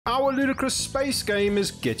Our ludicrous space game is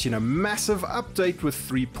getting a massive update with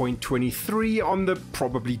 3.23 on the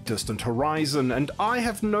probably distant horizon, and I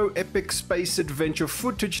have no epic space adventure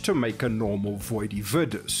footage to make a normal voidy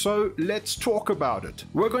vid, so let's talk about it.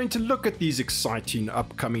 We're going to look at these exciting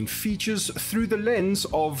upcoming features through the lens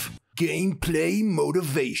of gameplay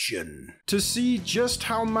motivation, to see just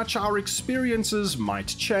how much our experiences might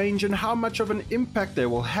change and how much of an impact they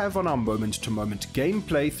will have on our moment-to-moment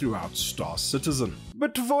gameplay throughout Star Citizen.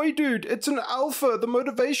 But Voidude, it's an alpha. The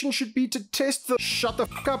motivation should be to test the shut the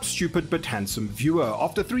fuck up stupid but handsome viewer.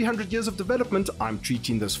 After 300 years of development, I'm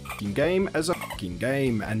treating this fucking game as a fucking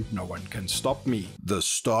game and no one can stop me. The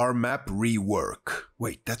star map rework.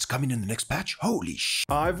 Wait, that's coming in the next patch? Holy sh!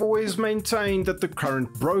 I've always maintained that the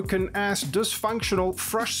current broken ass, dysfunctional,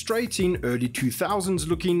 frustrating, early 2000s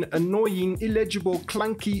looking, annoying, illegible,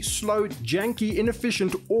 clunky, slow, janky,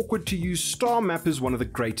 inefficient, awkward to use star map is one of the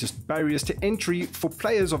greatest barriers to entry for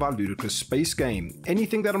players of our ludicrous space game.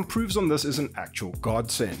 Anything that improves on this is an actual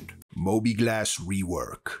godsend. Moby-Glass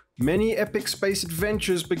rework. Many epic space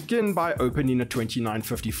adventures begin by opening a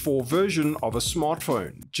 2954 version of a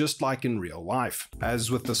smartphone, just like in real life. As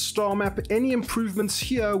with the star map, any improvements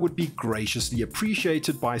here would be graciously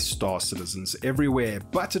appreciated by star citizens everywhere,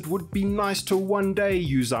 but it would be nice to one day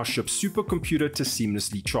use our ship's supercomputer to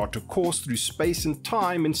seamlessly chart a course through space and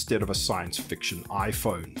time instead of a science fiction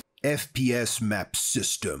iPhone. FPS map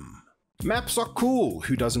system. Maps are cool,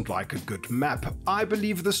 who doesn't like a good map? I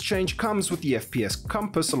believe this change comes with the FPS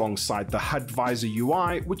compass alongside the HUD visor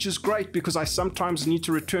UI, which is great because I sometimes need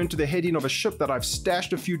to return to the heading of a ship that I've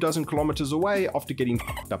stashed a few dozen kilometers away after getting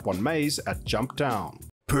f***ed up on maze at Jump Down.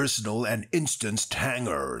 Personal and instanced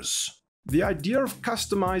hangars. The idea of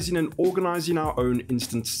customizing and organizing our own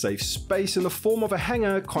instance safe space in the form of a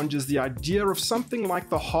hangar conjures the idea of something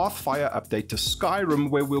like the Hearthfire update to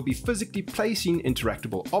Skyrim, where we'll be physically placing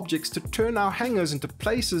interactable objects to turn our hangars into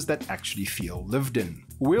places that actually feel lived in.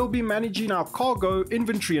 We'll be managing our cargo,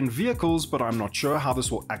 inventory and vehicles, but I'm not sure how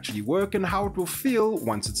this will actually work and how it will feel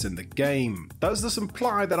once it's in the game. Does this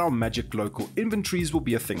imply that our magic local inventories will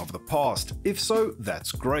be a thing of the past? If so,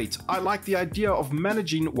 that's great. I like the idea of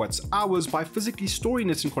managing what's ours by physically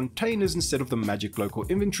storing it in containers instead of the magic local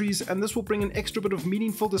inventories, and this will bring an extra bit of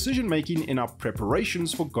meaningful decision making in our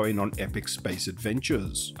preparations for going on epic space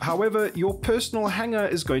adventures. However, your personal hangar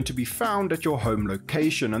is going to be found at your home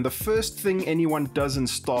location, and the first thing anyone does in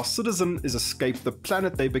Star Citizen is escape the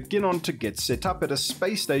planet they begin on to get set up at a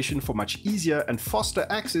space station for much easier and faster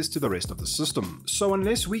access to the rest of the system. So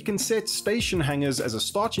unless we can set station hangars as a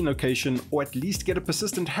starting location, or at least get a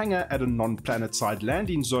persistent hangar at a non-planet side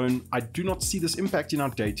landing zone, I do not see this impacting our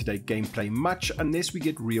day-to-day gameplay much unless we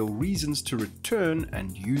get real reasons to return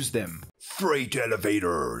and use them. Freight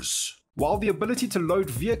elevators. While the ability to load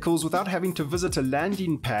vehicles without having to visit a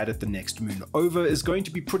landing pad at the next moon over is going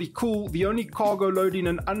to be pretty cool, the only cargo loading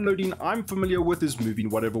and unloading I'm familiar with is moving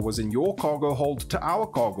whatever was in your cargo hold to our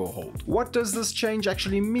cargo hold. What does this change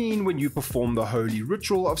actually mean when you perform the holy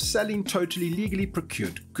ritual of selling totally legally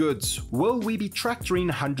procured goods? Will we be tractoring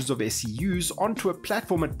hundreds of SCUs onto a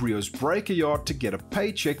platform at Brio's Breaker Yard to get a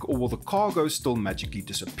paycheck, or will the cargo still magically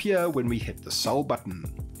disappear when we hit the sell button?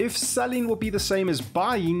 If selling will be the same as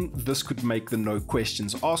buying, this could make the no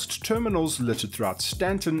questions asked terminals littered throughout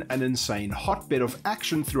Stanton an insane hotbed of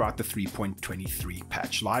action throughout the 3.23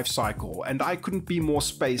 patch lifecycle, and I couldn't be more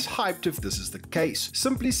space hyped if this is the case.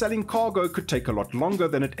 Simply selling cargo could take a lot longer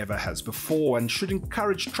than it ever has before, and should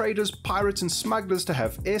encourage traders, pirates and smugglers to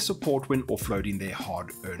have air support when offloading their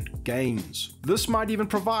hard-earned gains. This might even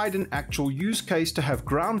provide an actual use case to have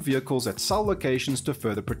ground vehicles at sell locations to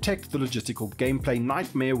further protect the logistical gameplay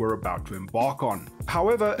nightmare we're about to embark on.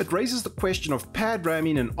 However, it raises the question of pad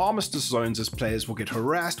ramming in armistice zones, as players will get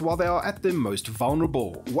harassed while they are at their most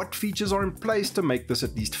vulnerable. What features are in place to make this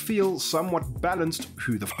at least feel somewhat balanced?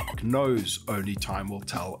 Who the fuck knows? Only time will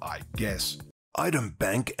tell, I guess. Item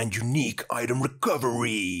bank and unique item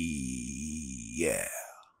recovery. Yeah.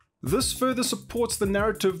 This further supports the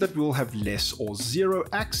narrative that we'll have less or zero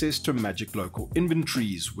access to magic local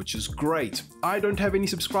inventories, which is great. I don't have any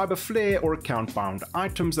subscriber flair or account bound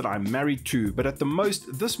items that I'm married to, but at the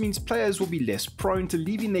most this means players will be less prone to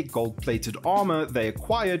leaving their gold plated armor they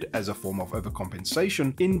acquired as a form of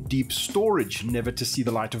overcompensation in deep storage, never to see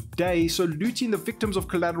the light of day, so looting the victims of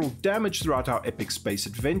collateral damage throughout our epic space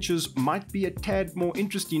adventures might be a tad more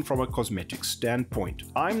interesting from a cosmetic standpoint.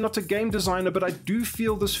 I'm not a game designer, but I do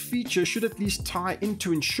feel this feature should at least tie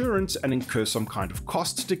into insurance and incur some kind of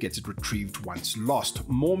cost to get it retrieved once lost.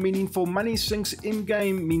 More meaningful money sinks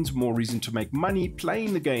in-game means more reason to make money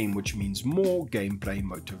playing the game, which means more gameplay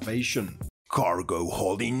motivation. Cargo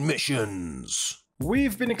hauling missions.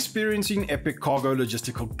 We've been experiencing epic cargo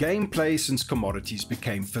logistical gameplay since commodities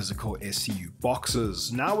became physical SCU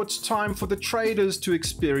boxes. Now it's time for the traders to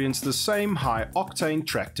experience the same high-octane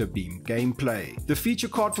tractor beam gameplay. The feature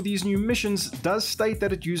card for these new missions does state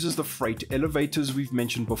that it uses the freight elevators we've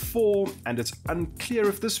mentioned before, and it's unclear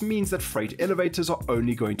if this means that freight elevators are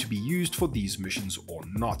only going to be used for these missions or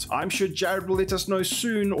not. I'm sure Jared will let us know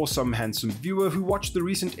soon, or some handsome viewer who watched the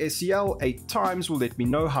recent SEL 8 times will let me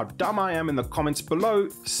know how dumb I am in the comments below.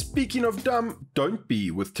 Speaking of dumb, don't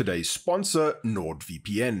be with today's sponsor,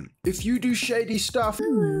 NordVPN. If you do shady stuff,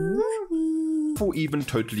 or even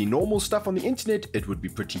totally normal stuff on the internet, it would be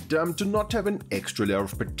pretty dumb to not have an extra layer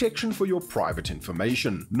of protection for your private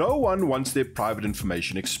information. No one wants their private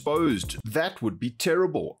information exposed. That would be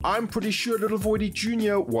terrible. I'm pretty sure little Voidy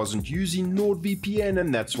Jr. wasn't using NordVPN,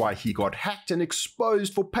 and that's why he got hacked and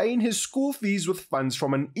exposed for paying his school fees with funds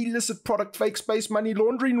from an illicit product fake space money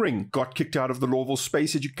laundering ring, got kicked out of the Lawville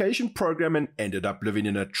Space Education program, and ended up living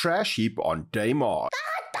in a trash heap on Daymar.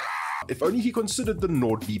 If only he considered the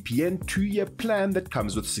NordVPN 2-year plan that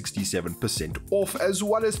comes with 67% off as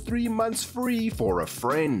well as 3 months free for a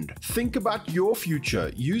friend. Think about your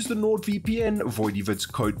future. Use the NordVPN Voidyvid's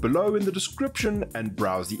code below in the description and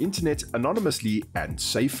browse the internet anonymously and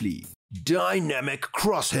safely. Dynamic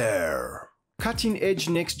Crosshair. Cutting-edge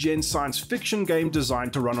next-gen science fiction game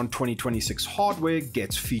designed to run on 2026 hardware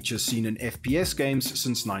gets features seen in FPS games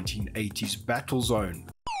since 1980's Battlezone.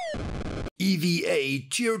 EVA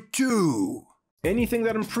Tier 2. Anything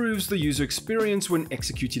that improves the user experience when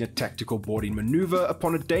executing a tactical boarding maneuver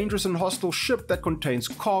upon a dangerous and hostile ship that contains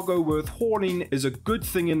cargo worth hauling is a good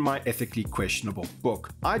thing in my ethically questionable book.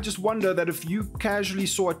 I just wonder that if you casually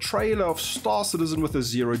saw a trailer of Star Citizen with a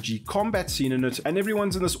zero-G combat scene in it and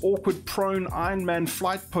everyone's in this awkward prone Iron Man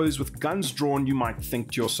flight pose with guns drawn, you might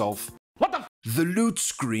think to yourself, what the f? The loot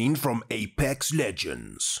screen from Apex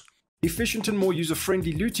Legends. Efficient and more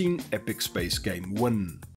user-friendly looting, epic space game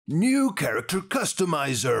win. New character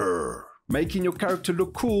customizer. Making your character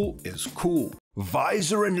look cool is cool.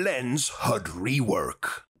 Visor and lens HUD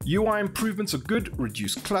rework. UI improvements are good,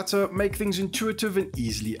 reduce clutter, make things intuitive and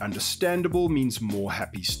easily understandable, means more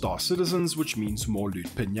happy Star Citizens, which means more loot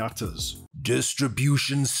pinatas.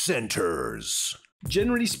 Distribution centers.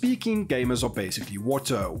 Generally speaking, gamers are basically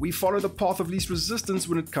water. We follow the path of least resistance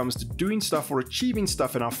when it comes to doing stuff or achieving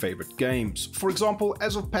stuff in our favorite games. For example,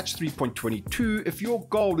 as of patch 3.22, if your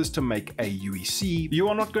goal is to make a UEC, you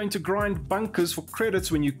are not going to grind bunkers for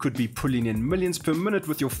credits when you could be pulling in millions per minute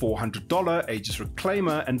with your $400 Aegis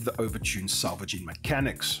Reclaimer and the overtuned salvaging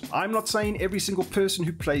mechanics. I'm not saying every single person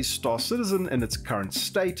who plays Star Citizen in its current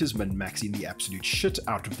state is min-maxing the absolute shit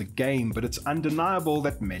out of the game, but it's undeniable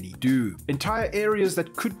that many do. Entire areas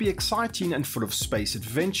that could be exciting and full of space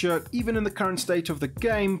adventure, even in the current state of the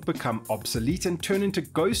game, become obsolete and turn into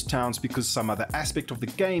ghost towns because some other aspect of the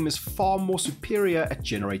game is far more superior at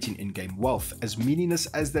generating in-game wealth, as meaningless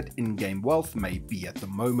as that in-game wealth may be at the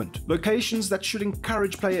moment. Locations that should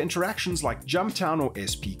encourage player interactions like Jumptown or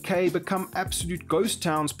SPK become absolute ghost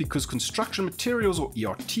towns because construction materials or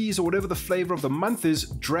ERTs or whatever the flavor of the month is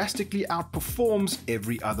drastically outperforms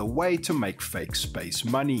every other way to make fake space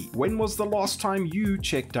money. When was the last time you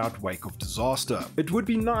checked out Wake of Disaster? It would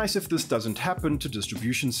be nice if this doesn't happen to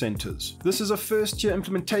distribution centers. This is a first-year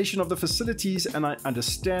implementation of the facilities and I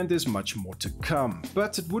understand there's much more to come,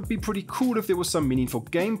 but it would be pretty cool if there was some meaningful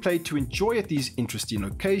gameplay to enjoy at these interesting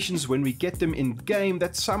locations when we get them in-game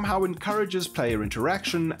that somehow encourages player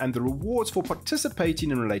interaction and the rewards for participating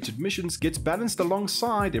in related missions gets balanced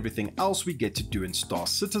alongside everything else we get to do in Star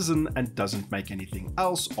Citizen and doesn't make anything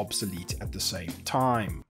else obsolete at the same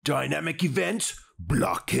time. Dynamic event,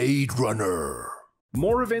 Blockade Runner.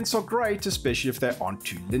 More events are great, especially if they aren't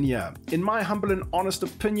too linear. In my humble and honest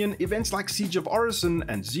opinion, events like Siege of Orison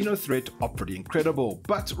and Xenothreat are pretty incredible,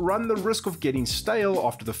 but run the risk of getting stale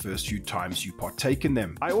after the first few times you partake in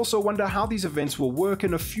them. I also wonder how these events will work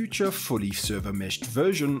in a future fully server-meshed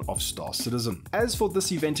version of Star Citizen. As for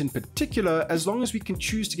this event in particular, as long as we can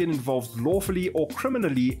choose to get involved lawfully or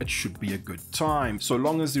criminally, it should be a good time, so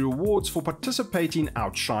long as the rewards for participating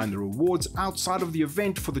outshine the rewards outside of the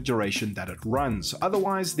event for the duration that it runs.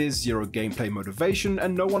 Otherwise, there's zero gameplay motivation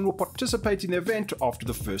and no one will participate in the event after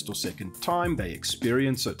the first or second time they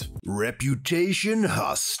experience it. Reputation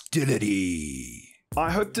hostility. I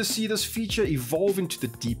hope to see this feature evolve into the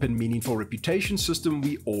deep and meaningful reputation system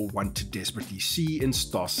we all want to desperately see in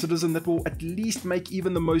Star Citizen that will at least make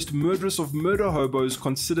even the most murderous of murder hobos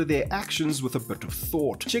consider their actions with a bit of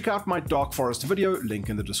thought. Check out my Dark Forest video, link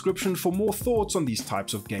in the description, for more thoughts on these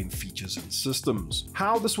types of game features and systems.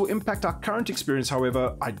 How this will impact our current experience,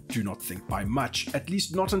 however, I do not think by much, at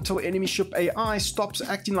least not until enemy ship AI stops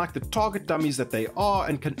acting like the target dummies that they are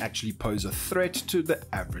and can actually pose a threat to the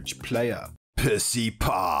average player. Pissy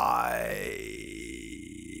pie.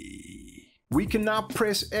 We can now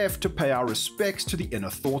press F to pay our respects to the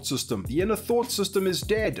Inner Thought System. The Inner Thought System is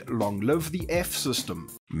dead. Long live the F System.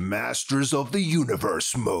 Masters of the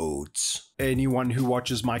Universe modes. Anyone who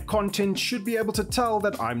watches my content should be able to tell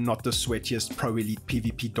that I'm not the sweatiest pro-elite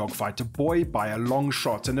PvP dogfighter boy by a long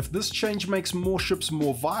shot, and if this change makes more ships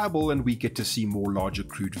more viable and we get to see more larger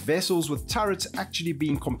crewed vessels with turrets actually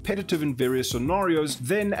being competitive in various scenarios,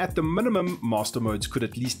 then at the minimum, Master Modes could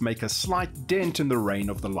at least make a slight dent in the reign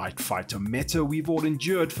of the light fighter meta we've all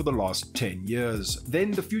endured for the last 10 years. Then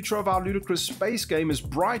the future of our ludicrous space game is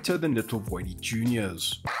brighter than Little Voidy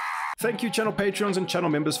Juniors. Thank you channel Patreons and channel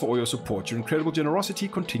members for all your support. Your incredible generosity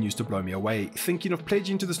continues to blow me away. Thinking of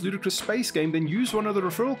pledging to this ludicrous space game? Then use one of the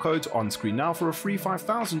referral codes on screen now for a free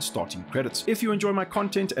 5,000 starting credits. If you enjoy my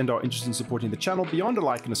content and are interested in supporting the channel beyond a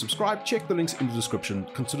like and a subscribe, check the links in the description.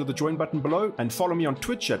 Consider the join button below and follow me on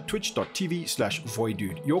Twitch at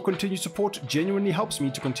twitch.tv/voidude. Your continued support genuinely helps me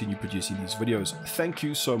to continue producing these videos. Thank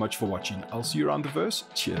you so much for watching. I'll see you around the verse.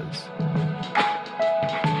 Cheers.